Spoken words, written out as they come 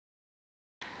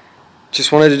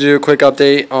Just wanted to do a quick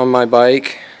update on my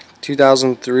bike,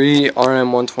 2003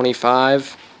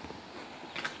 RM125.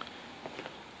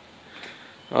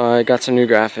 I got some new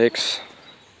graphics,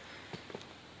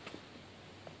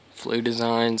 Flu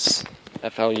designs,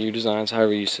 FLU designs,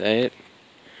 however you say it.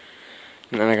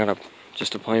 And then I got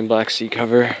just a plain black seat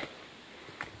cover.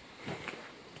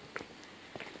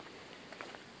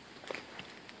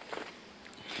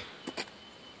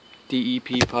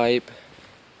 DEP pipe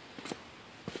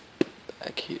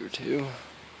back here too.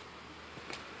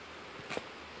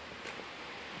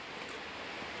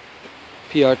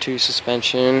 PR2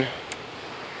 suspension.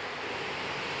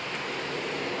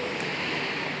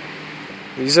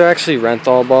 These are actually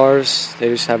Renthal bars. They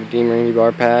just have a demarine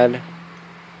bar pad.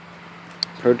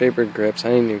 Pro taper grips.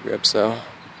 I need new grips though.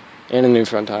 And a new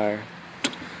front tire.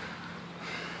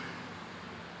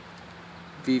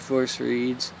 V-force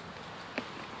reeds.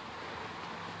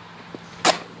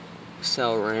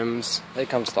 Excel rims. They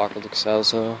come stock with Excel,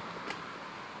 so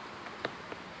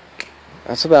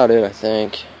that's about it, I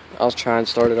think. I'll try and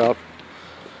start it up.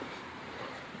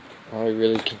 I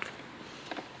really can.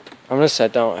 I'm gonna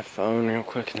set down my phone real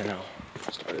quick and then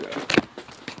I'll start it up.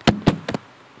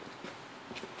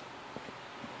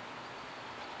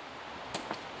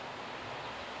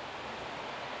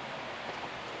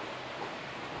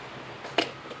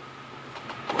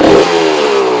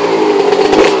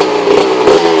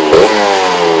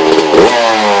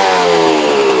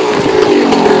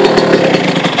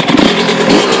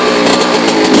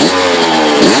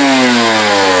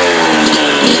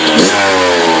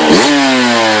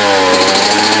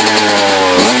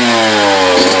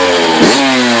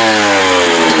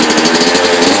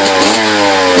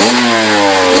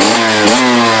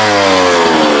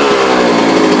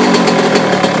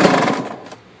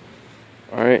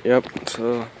 Alright, yep,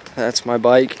 so that's my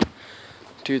bike,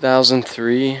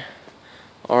 2003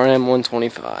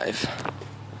 RM125.